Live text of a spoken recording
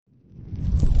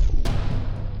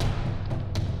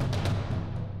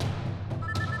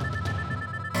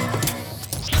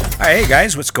Hey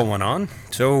guys, what's going on?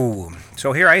 So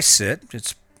here I sit.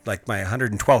 It's like my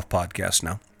 112th podcast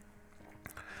now.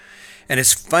 And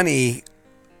it's funny,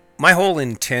 my whole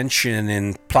intention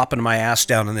in plopping my ass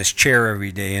down in this chair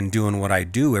every day and doing what I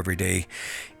do every day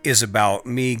is about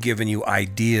me giving you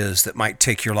ideas that might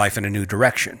take your life in a new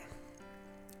direction.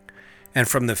 And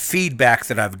from the feedback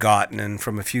that I've gotten and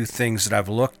from a few things that I've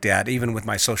looked at, even with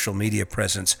my social media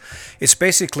presence, it's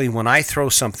basically when I throw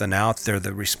something out there,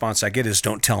 the response I get is,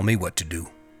 don't tell me what to do.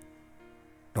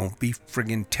 Don't be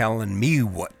friggin' telling me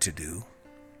what to do.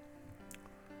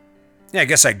 Yeah, I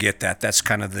guess I get that. That's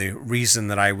kind of the reason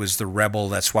that I was the rebel.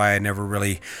 That's why I never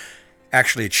really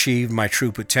actually achieved my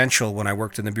true potential when I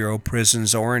worked in the Bureau of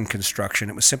Prisons or in construction.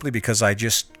 It was simply because I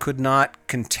just could not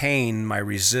contain my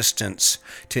resistance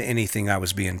to anything I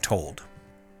was being told.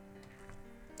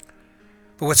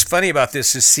 But what's funny about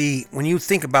this is, see, when you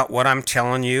think about what I'm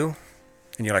telling you,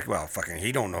 and you're like, well, fucking,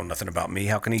 he don't know nothing about me.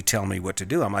 How can he tell me what to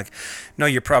do? I'm like, no,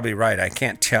 you're probably right. I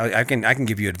can't tell you. I can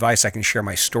give you advice. I can share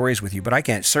my stories with you, but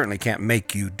I certainly can't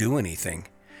make you do anything.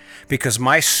 Because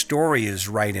my story is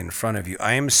right in front of you.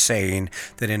 I am saying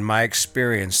that in my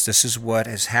experience, this is what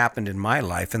has happened in my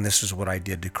life, and this is what I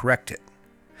did to correct it.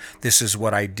 This is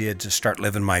what I did to start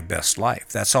living my best life.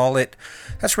 That's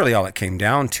really all it came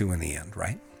down to in the end,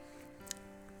 right?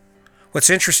 What's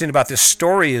interesting about this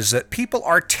story is that people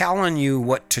are telling you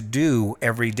what to do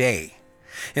every day.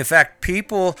 In fact,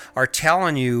 people are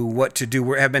telling you what to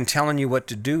do, have been telling you what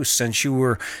to do since you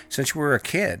were a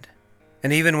kid.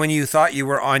 And even when you thought you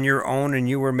were on your own and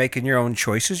you were making your own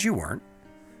choices, you weren't.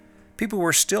 People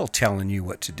were still telling you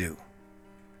what to do.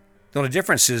 The only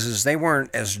difference is they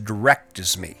weren't as direct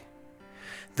as me.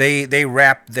 They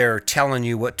wrapped their telling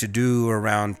you what to do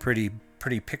around pretty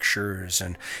pictures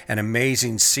and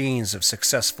amazing scenes of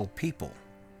successful people.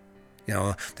 You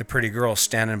know, the pretty girl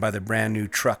standing by the brand new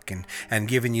truck and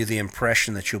giving you the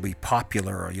impression that you'll be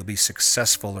popular or you'll be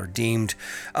successful or deemed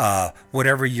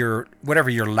whatever you're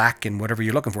lacking, whatever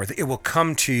you're looking for. It will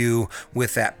come to you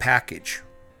with that package.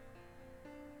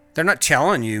 They're not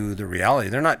telling you the reality.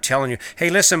 They're not telling you, hey,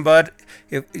 listen, bud,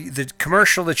 if the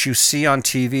commercial that you see on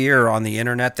TV or on the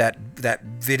internet, that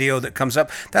video that comes up,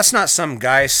 that's not some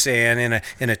guy saying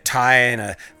in a tie and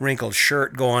a wrinkled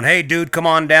shirt going, hey, dude, come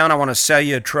on down. I want to sell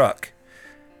you a truck.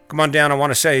 Come on down. I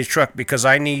want to sell you a truck because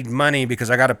I need money because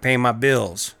I got to pay my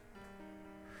bills.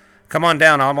 Come on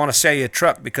down. I want to sell you a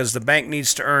truck because the bank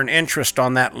needs to earn interest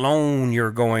on that loan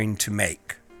you're going to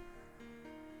make.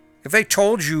 If they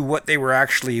told you what they were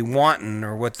actually wanting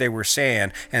or what they were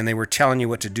saying and they were telling you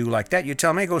what to do like that, you tell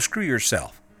them, hey, go screw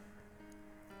yourself.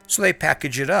 So they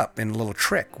package it up in a little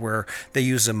trick where they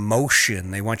use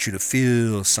emotion. They want you to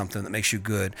feel something that makes you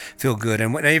feel good.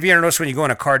 And if you ever notice when you go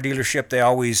in a car dealership, they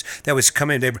always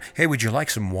come in, hey, would you like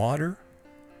some water?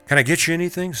 Can I get you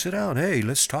anything? Sit down. Hey,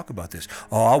 let's talk about this.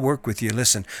 Oh, I'll work with you.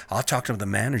 Listen, I'll talk to the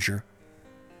manager.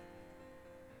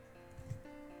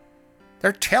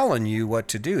 They're telling you what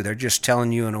to do. They're just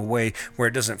telling you in a way where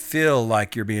it doesn't feel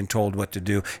like you're being told what to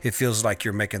do. It feels like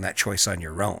you're making that choice on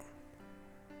your own.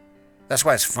 That's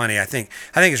why it's funny. I think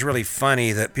it's really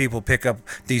funny that people pick up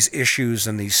these issues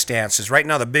and these stances. Right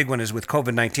now, the big one is with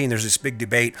COVID-19. There's this big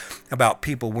debate about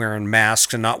people wearing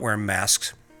masks and not wearing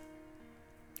masks.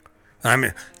 I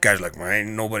mean, guys like, well, ain't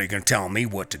nobody gonna tell me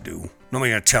what to do.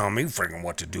 Nobody gonna tell me freaking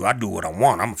what to do. I do what I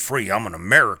want. I'm free. I'm an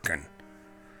American.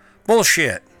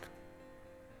 Bullshit.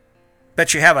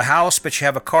 Bet you have a house, bet you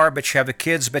have a car, bet you have the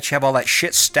kids, bet you have all that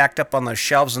shit stacked up on those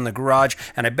shelves in the garage,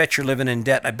 and I bet you're living in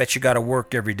debt, and I bet you got to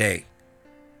work every day.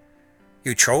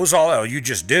 You chose all that, you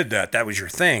just did that, that was your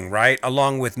thing, right?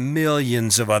 Along with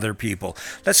millions of other people.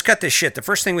 Let's cut this shit. The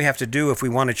first thing we have to do if we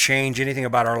want to change anything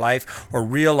about our life or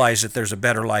realize that there's a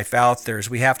better life out there is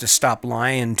we have to stop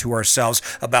lying to ourselves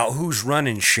about who's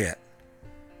running shit.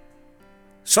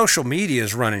 Social media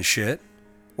is running shit.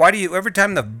 Why do you every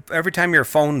time your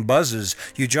phone buzzes,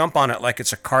 you jump on it like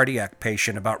it's a cardiac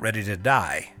patient about ready to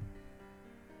die?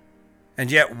 And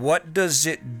yet, what does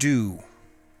it do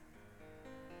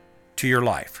to your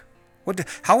life?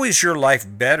 How is your life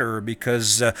better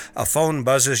because a phone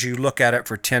buzzes, you look at it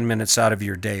for 10 minutes out of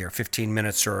your day, or 15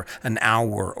 minutes, or an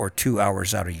hour, or 2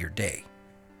 hours out of your day?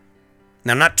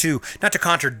 Now, not to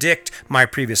contradict my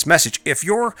previous message, if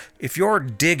you're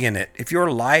digging it, if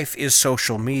your life is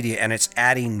social media and it's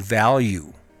adding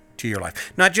value to your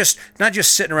life, not just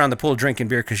sitting around the pool drinking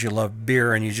beer because you love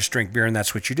beer and you just drink beer and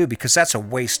that's what you do, because that's a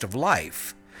waste of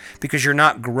life. Because you're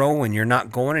not growing, you're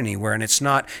not going anywhere, and it's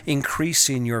not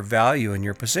increasing your value and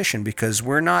your position because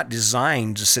we're not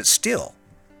designed to sit still.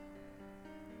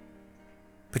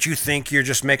 But you think you're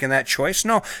just making that choice?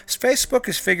 No, Facebook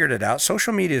has figured it out.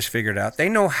 Social media has figured it out. They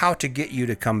know how to get you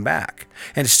to come back.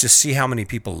 And it's to see how many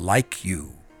people like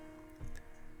you.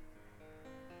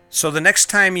 So the next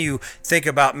time you think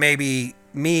about maybe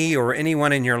me or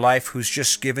anyone in your life who's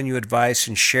just giving you advice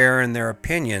and sharing their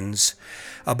opinions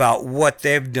about what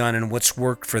they've done and what's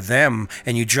worked for them,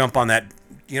 and you jump on that,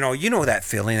 you know that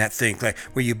feeling, that thing, like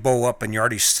where you bow up and you're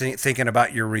already thinking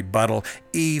about your rebuttal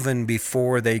even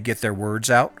before they get their words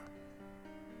out.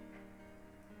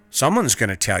 Someone's going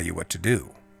to tell you what to do.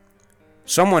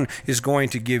 Someone is going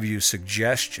to give you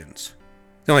suggestions.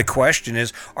 The only question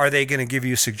is, are they going to give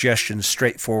you suggestions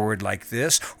straightforward like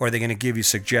this, or are they going to give you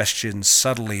suggestions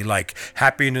subtly like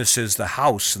happiness is the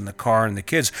house and the car and the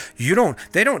kids?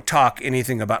 They don't talk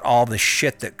anything about all the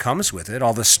shit that comes with it,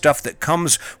 all the stuff that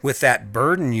comes with that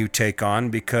burden you take on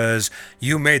because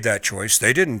you made that choice.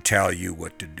 They didn't tell you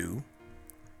what to do.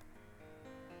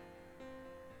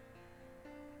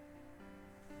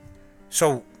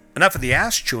 So enough of the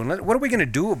ass chewing. What are we going to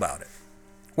do about it?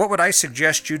 What would I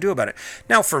suggest you do about it?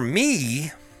 Now, for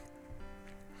me,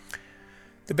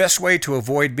 the best way to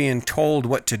avoid being told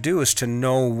what to do is to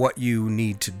know what you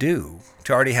need to do,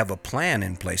 to already have a plan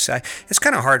in place. It's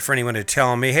kind of hard for anyone to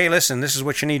tell me, hey, listen, this is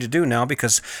what you need to do now,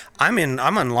 because I'm in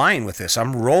line with this.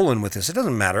 I'm rolling with this. It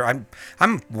doesn't matter.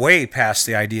 I'm way past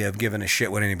the idea of giving a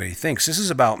shit what anybody thinks. This is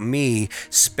about me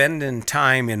spending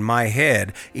time in my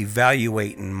head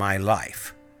evaluating my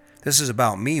life. This is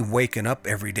about me waking up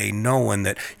every day knowing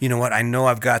that, you know what, I know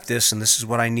I've got this, and this is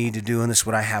what I need to do, and this is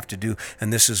what I have to do,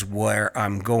 and this is where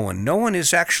I'm going. No one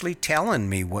is actually telling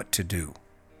me what to do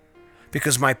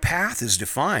because my path is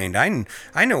defined.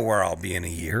 I know where I'll be in a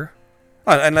year.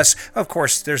 Unless, of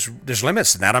course, there's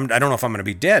limits to that. I don't know if I'm going to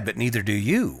be dead, but neither do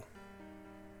you.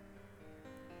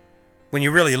 When you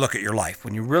really look at your life,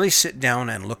 when you really sit down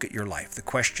and look at your life, the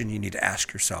question you need to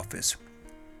ask yourself is,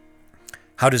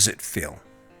 how does it feel?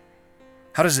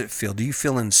 How does it feel? Do you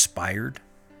feel inspired?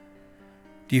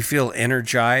 Do you feel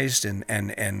energized and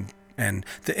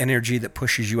the energy that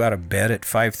pushes you out of bed at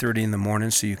 5:30 in the morning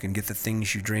so you can get the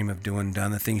things you dream of doing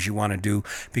done, the things you want to do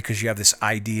because you have this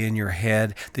idea in your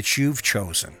head that you've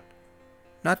chosen?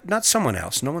 Not someone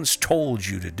else. No one's told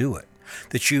you to do it.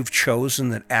 That you've chosen,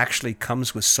 that actually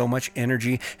comes with so much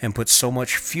energy and puts so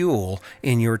much fuel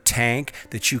in your tank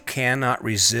that you cannot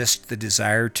resist the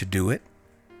desire to do it.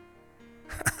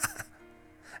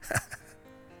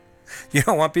 You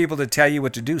don't want people to tell you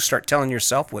what to do. Start telling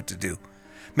yourself what to do.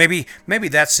 Maybe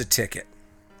that's the ticket.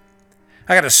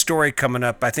 I got a story coming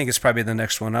up. I think it's probably the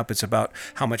next one up. It's about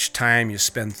how much time you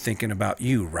spend thinking about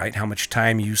you, right? How much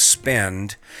time you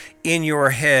spend in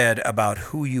your head about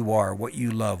who you are, what you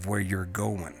love, where you're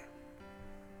going.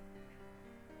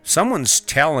 Someone's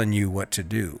telling you what to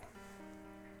do.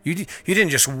 You didn't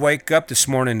just wake up this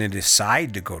morning and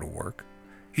decide to go to work.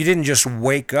 You didn't just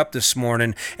wake up this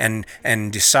morning and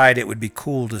decide it would be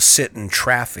cool to sit in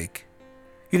traffic.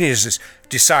 You didn't just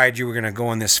decide you were going to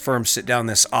go in this firm, sit down in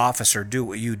this office, or do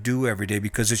what you do every day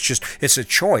because it's a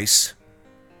choice.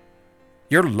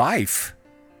 Your life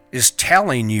is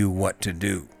telling you what to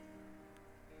do.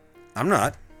 I'm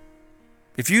not.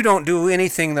 If you don't do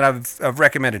anything that I've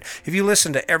recommended, if you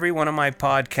listen to every one of my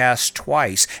podcasts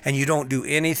twice and you don't do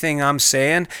anything I'm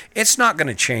saying, it's not going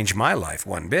to change my life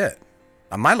one bit.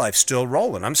 My life's still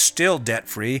rolling. I'm still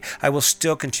debt-free. I will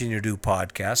still continue to do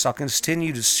podcasts. I'll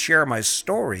continue to share my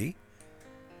story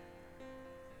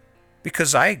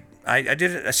because I did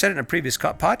it. I said it in a previous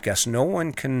podcast. No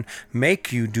one can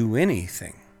make you do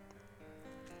anything.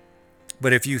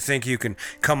 But if you think you can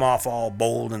come off all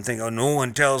bold and think, oh, no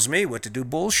one tells me what to do,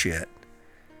 bullshit.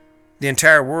 The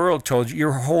entire world told you.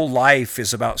 Your whole life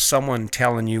is about someone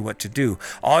telling you what to do.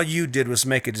 All you did was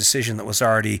make a decision that was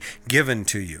already given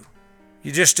to you.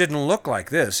 You just didn't look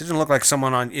like this. It didn't look like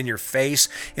someone in your face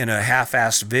in a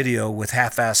half-assed video with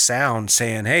half-assed sound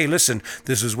saying, hey, listen,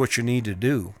 this is what you need to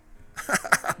do.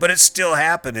 But it's still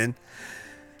happening.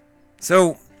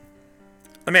 So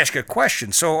let me ask you a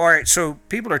question. So, all right, so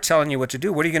people are telling you what to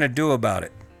do. What are you going to do about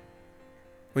it?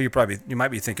 Well, you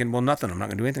might be thinking, well, nothing. I'm not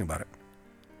going to do anything about it.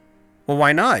 Well,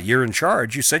 why not? You're in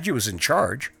charge. You said you was in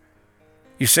charge.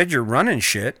 You said you're running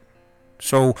shit.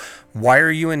 So why are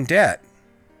you in debt?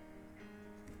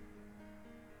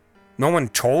 No one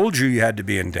told you you had to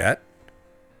be in debt.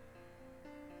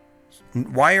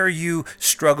 Why are you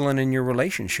struggling in your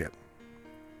relationship?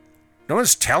 No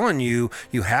one's telling you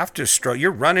you have to struggle.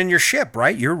 You're running your ship,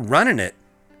 right? You're running it.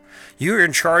 You're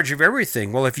in charge of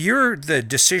everything. Well, if you're the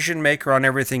decision maker on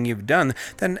everything you've done,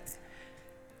 then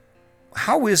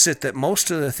how is it that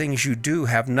most of the things you do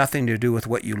have nothing to do with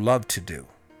what you love to do?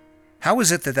 How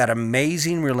is it that that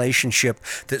amazing relationship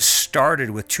that started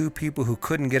with two people who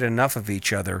couldn't get enough of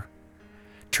each other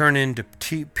turn into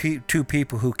two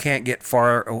people who can't get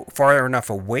far enough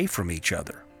away from each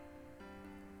other?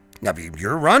 Now,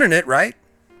 you're running it, right?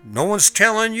 No one's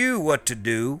telling you what to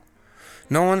do.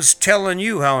 No one's telling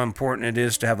you how important it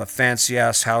is to have a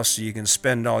fancy-ass house so you can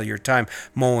spend all your time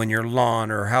mowing your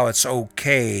lawn, or how it's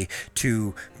okay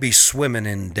to be swimming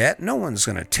in debt. No one's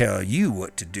going to tell you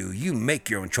what to do. You make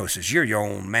your own choices. You're your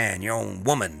own man, your own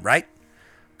woman, right?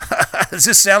 Does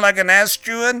this sound like an ass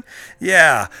chewing?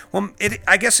 Yeah. Well,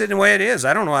 I guess in a way it is.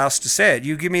 I don't know how else to say it.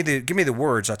 You give me the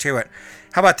words. I'll tell you what.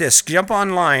 How about this? Jump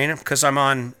online, because I'm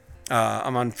on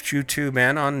YouTube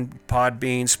and on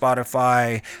Podbean,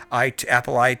 Spotify,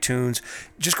 Apple iTunes.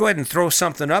 Just go ahead and throw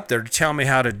something up there to tell me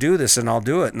how to do this, and I'll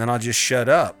do it, and then I'll just shut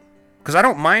up. Because I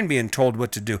don't mind being told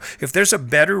what to do. If there's a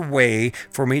better way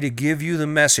for me to give you the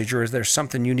message, or is there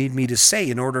something you need me to say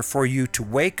in order for you to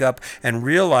wake up and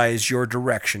realize your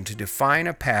direction, to define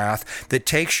a path that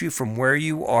takes you from where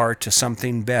you are to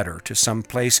something better, to some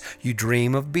place you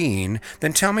dream of being,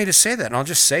 then tell me to say that, and I'll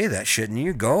just say that shit, and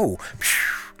you go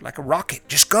like a rocket.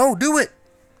 Just go, do it.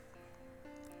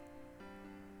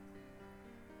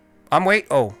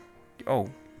 Oh,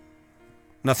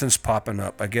 nothing's popping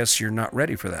up. I guess you're not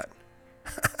ready for that.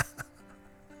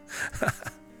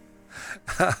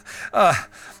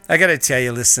 I gotta tell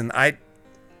you, listen, I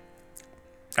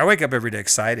wake up every day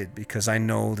excited because I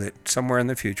know that somewhere in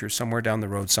the future, somewhere down the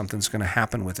road, something's going to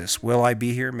happen with this. Will I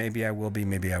be here? Maybe I will be,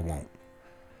 maybe I won't.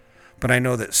 But I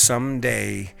know that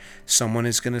someday someone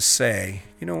is going to say,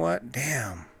 you know what?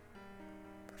 Damn,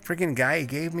 the freaking guy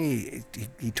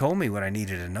he told me what I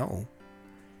needed to know.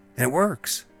 And it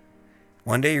works.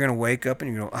 One day you're going to wake up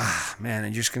and you're going to go, man,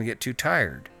 and you're just going to get too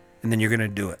tired. And then you're going to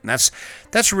do it. And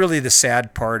that's really the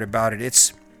sad part about it.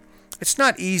 It's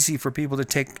not easy for people to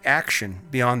take action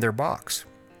beyond their box.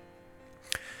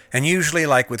 And usually,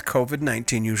 like with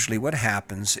COVID-19, usually what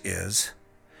happens is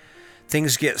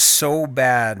things get so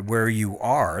bad where you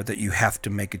are that you have to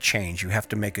make a change. You have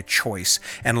to make a choice.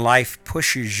 And life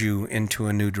pushes you into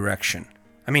a new direction.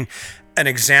 I mean, an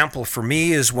example for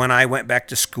me is when I went back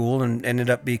to school and ended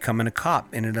up becoming a cop,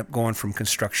 ended up going from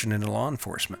construction into law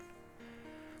enforcement.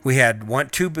 We had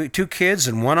two kids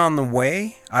and one on the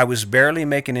way. I was barely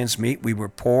making ends meet. We were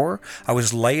poor. I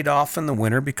was laid off in the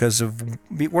winter because of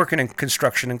working in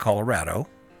construction in Colorado.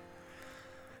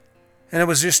 And it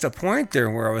was just a point there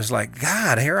where I was like,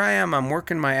 God, here I am. I'm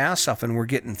working my ass off and we're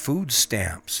getting food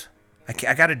stamps.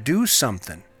 I got to do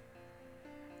something.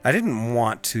 I didn't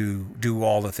want to do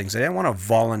all the things. I didn't want to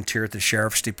volunteer at the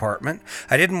sheriff's department.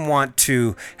 I didn't want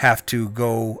to have to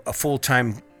go a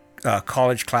full-time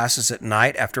college classes at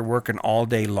night after working all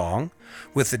day long,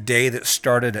 with a day that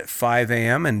started at 5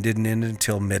 a.m. and didn't end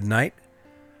until midnight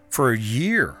for a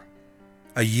year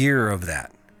of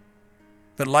that.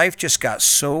 But life just got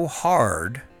so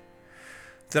hard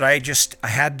that I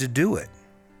had to do it.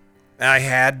 I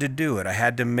had to do it. I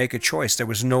had to make a choice. There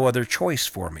was no other choice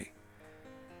for me.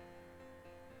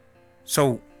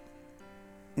 So,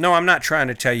 no, I'm not trying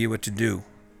to tell you what to do.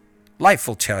 Life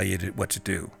will tell you what to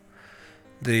do.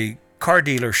 The car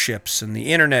dealerships and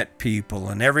the internet people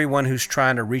and everyone who's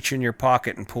trying to reach in your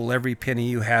pocket and pull every penny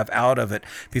you have out of it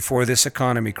before this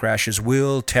economy crashes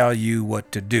will tell you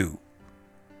what to do.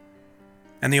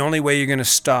 And the only way you're going to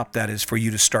stop that is for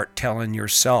you to start telling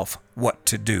yourself what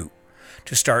to do.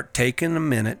 To start taking a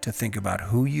minute to think about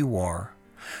who you are,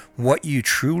 what you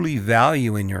truly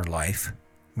value in your life,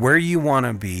 where you want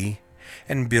to be,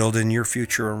 and building your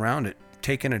future around it,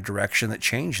 taking a direction that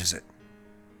changes it.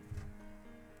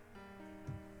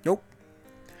 Nope.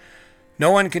 No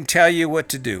one can tell you what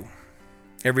to do.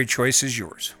 Every choice is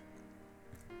yours.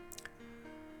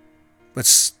 But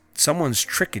someone's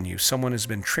tricking you. Someone has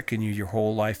been tricking you your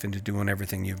whole life into doing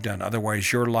everything you've done.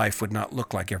 Otherwise, your life would not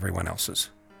look like everyone else's.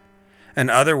 And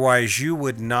otherwise, you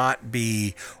would not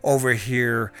be over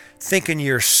here thinking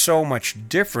you're so much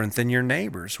different than your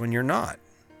neighbors when you're not.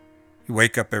 You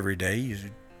wake up every day, you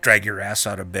drag your ass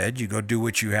out of bed, you go do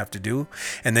what you have to do,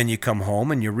 and then you come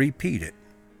home and you repeat it.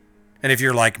 And if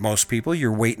you're like most people, you're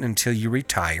waiting until you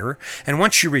retire. And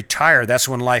once you retire, that's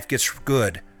when life gets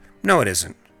good. No, it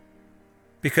isn't.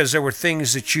 Because there were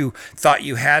things that you thought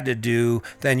you had to do,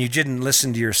 then you didn't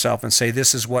listen to yourself and say,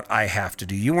 this is what I have to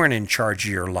do. You weren't in charge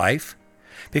of your life.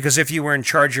 Because if you were in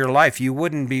charge of your life, you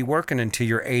wouldn't be working until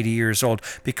you're 80 years old,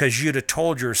 because you'd have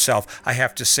told yourself, I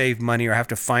have to save money or I have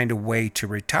to find a way to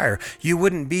retire. You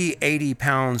wouldn't be 80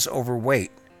 pounds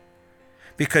overweight,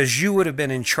 because you would have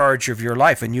been in charge of your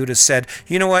life, and you'd have said,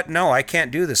 you know what? No, I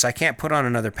can't do this. I can't put on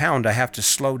another pound. I have to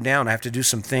slow down. I have to do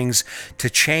some things to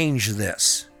change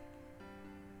this.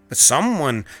 But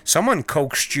someone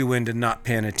coaxed you into not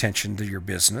paying attention to your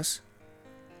business.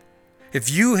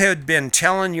 If you had been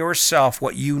telling yourself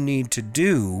what you need to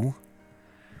do,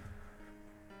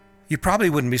 you probably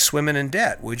wouldn't be swimming in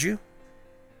debt, would you?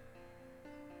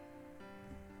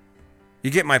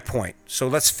 You get my point. So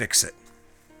let's fix it.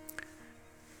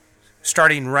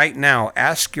 Starting right now,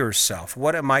 ask yourself,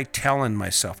 what am I telling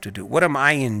myself to do? What am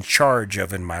I in charge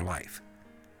of in my life?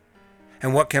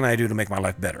 And what can I do to make my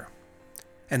life better?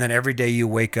 And then every day you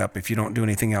wake up, if you don't do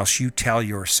anything else, you tell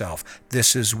yourself,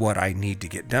 this is what I need to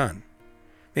get done.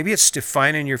 Maybe it's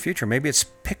defining your future. Maybe it's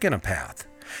picking a path.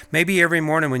 Maybe every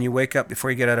morning when you wake up,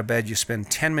 before you get out of bed, you spend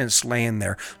 10 minutes laying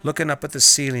there, looking up at the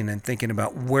ceiling and thinking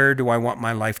about, where do I want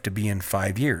my life to be in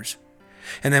 5 years?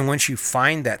 And then once you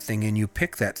find that thing and you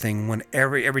pick that thing, when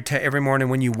every morning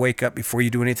when you wake up, before you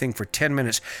do anything for 10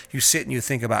 minutes, you sit and you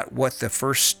think about what the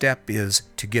first step is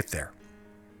to get there.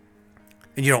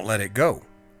 And you don't let it go.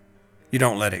 You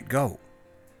don't let it go.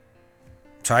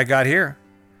 So I got here.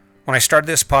 When I started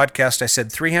this podcast, I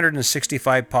said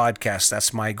 365 podcasts.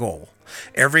 That's my goal.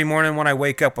 Every morning when I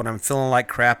wake up, when I'm feeling like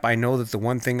crap, I know that the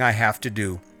one thing I have to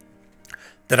do,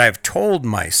 that I've told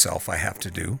myself I have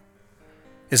to do,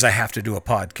 is I have to do a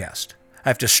podcast. I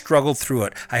have to struggle through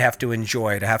it. I have to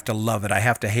enjoy it. I have to love it. I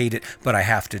have to hate it, but I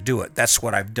have to do it. That's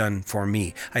what I've done for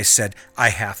me. I said, I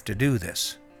have to do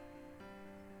this.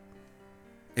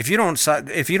 If you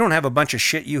don't have a bunch of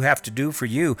shit you have to do for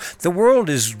you, the world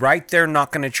is right there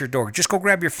knocking at your door. Just go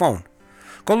grab your phone.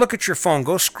 Go look at your phone.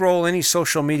 Go scroll any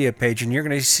social media page and you're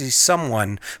going to see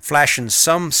someone flashing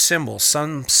some symbol,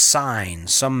 some sign,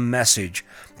 some message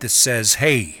that says,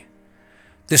 hey,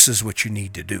 this is what you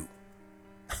need to do.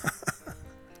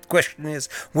 The question is,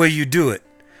 will you do it?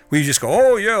 Will you just go,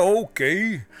 oh yeah,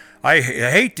 okay. I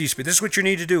hate these people. This is what you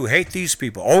need to do. Hate these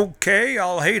people. Okay,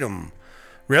 I'll hate them.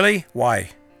 Really?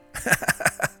 Why?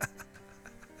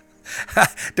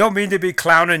 Don't mean to be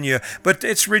clowning you, but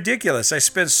it's ridiculous. I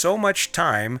spend so much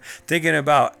time thinking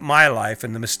about my life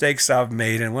and the mistakes I've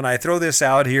made, and when I throw this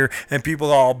out here and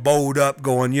people all bowed up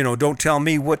going, don't tell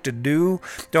me what to do,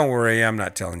 don't worry, I'm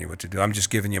not telling you what to do. I'm just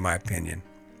giving you my opinion.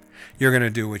 You're going to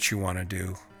do what you want to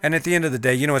do. And at the end of the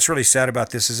day, what's really sad about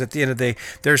this is at the end of the day,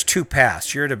 there's two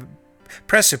paths. You're at a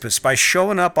precipice. By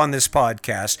showing up on this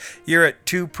podcast, you're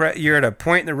at a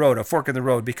point in the road, a fork in the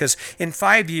road, because in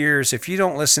 5 years, if you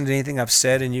don't listen to anything I've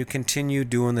said and you continue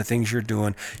doing the things you're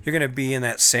doing, you're going to be in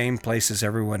that same place as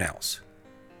everyone else.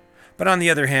 But on the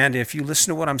other hand, if you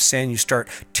listen to what I'm saying, you start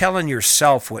telling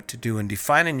yourself what to do and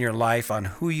defining your life on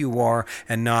who you are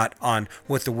and not on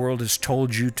what the world has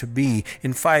told you to be.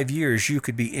 In 5 years, you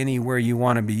could be anywhere you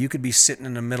want to be. You could be sitting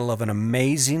in the middle of an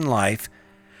amazing life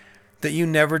that you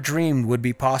never dreamed would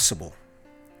be possible.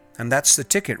 And that's the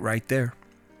ticket right there.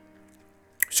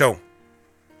 So,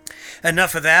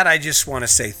 enough of that. I just want to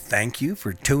say thank you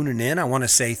for tuning in. I want to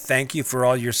say thank you for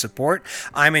all your support.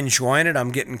 I'm enjoying it.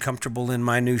 I'm getting comfortable in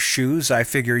my new shoes. I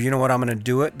figure, you know what, I'm going to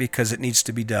do it because it needs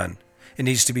to be done. It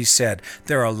needs to be said.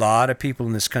 There are a lot of people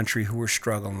in this country who are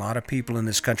struggling. A lot of people in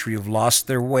this country who've lost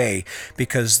their way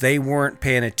because they weren't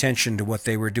paying attention to what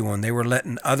they were doing. They were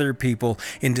letting other people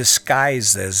in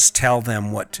disguises tell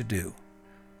them what to do.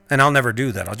 And I'll never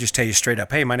do that. I'll just tell you straight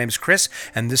up, hey, my name's Chris,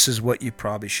 and this is what you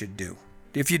probably should do.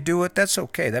 If you do it, that's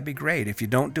okay. That'd be great. If you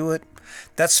don't do it,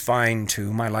 that's fine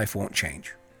too. My life won't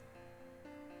change.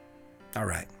 All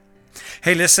right.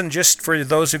 Hey, listen, just for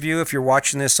those of you, if you're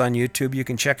watching this on YouTube, you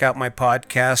can check out my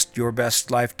podcast, Your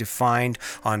Best Life Defined,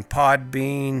 on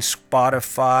Podbean,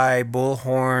 Spotify,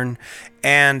 Bullhorn,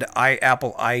 and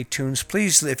Apple iTunes.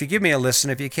 Please, if you give me a listen,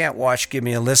 if you can't watch, give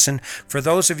me a listen. For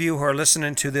those of you who are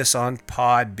listening to this on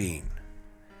Podbean,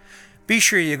 be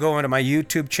sure you go into my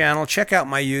YouTube channel. Check out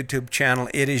my YouTube channel.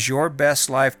 It is Your Best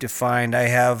Life Defined. I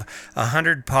have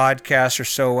 100 podcasts or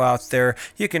so out there.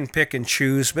 You can pick and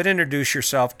choose, but introduce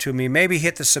yourself to me. Maybe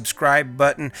hit the subscribe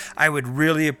button. I would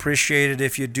really appreciate it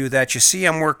if you do that. You see,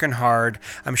 I'm working hard.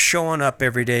 I'm showing up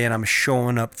every day, and I'm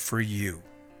showing up for you.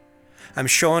 I'm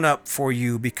showing up for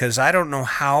you because I don't know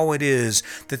how it is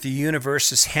that the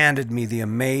universe has handed me the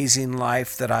amazing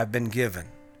life that I've been given.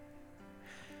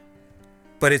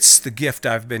 But it's the gift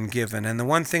I've been given. And the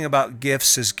one thing about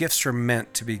gifts is gifts are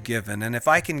meant to be given. And if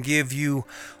I can give you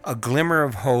a glimmer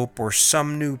of hope or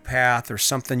some new path or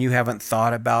something you haven't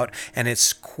thought about, and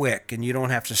it's quick and you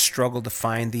don't have to struggle to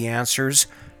find the answers,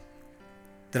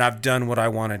 then I've done what I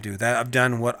want to do. That I've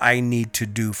done what I need to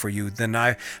do for you. Then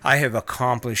I have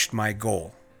accomplished my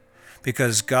goal.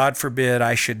 Because God forbid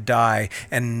I should die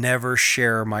and never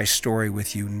share my story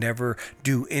with you, never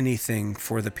do anything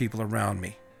for the people around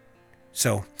me.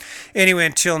 So, anyway,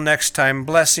 until next time,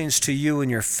 blessings to you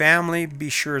and your family. Be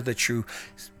sure that you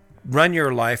run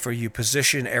your life or you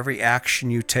position every action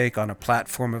you take on a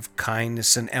platform of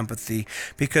kindness and empathy,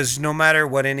 because no matter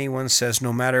what anyone says,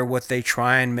 no matter what they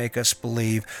try and make us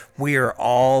believe, we are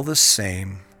all the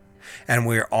same and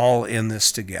we're all in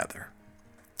this together.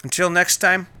 Until next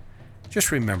time,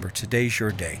 just remember, today's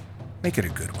your day. Make it a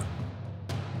good one.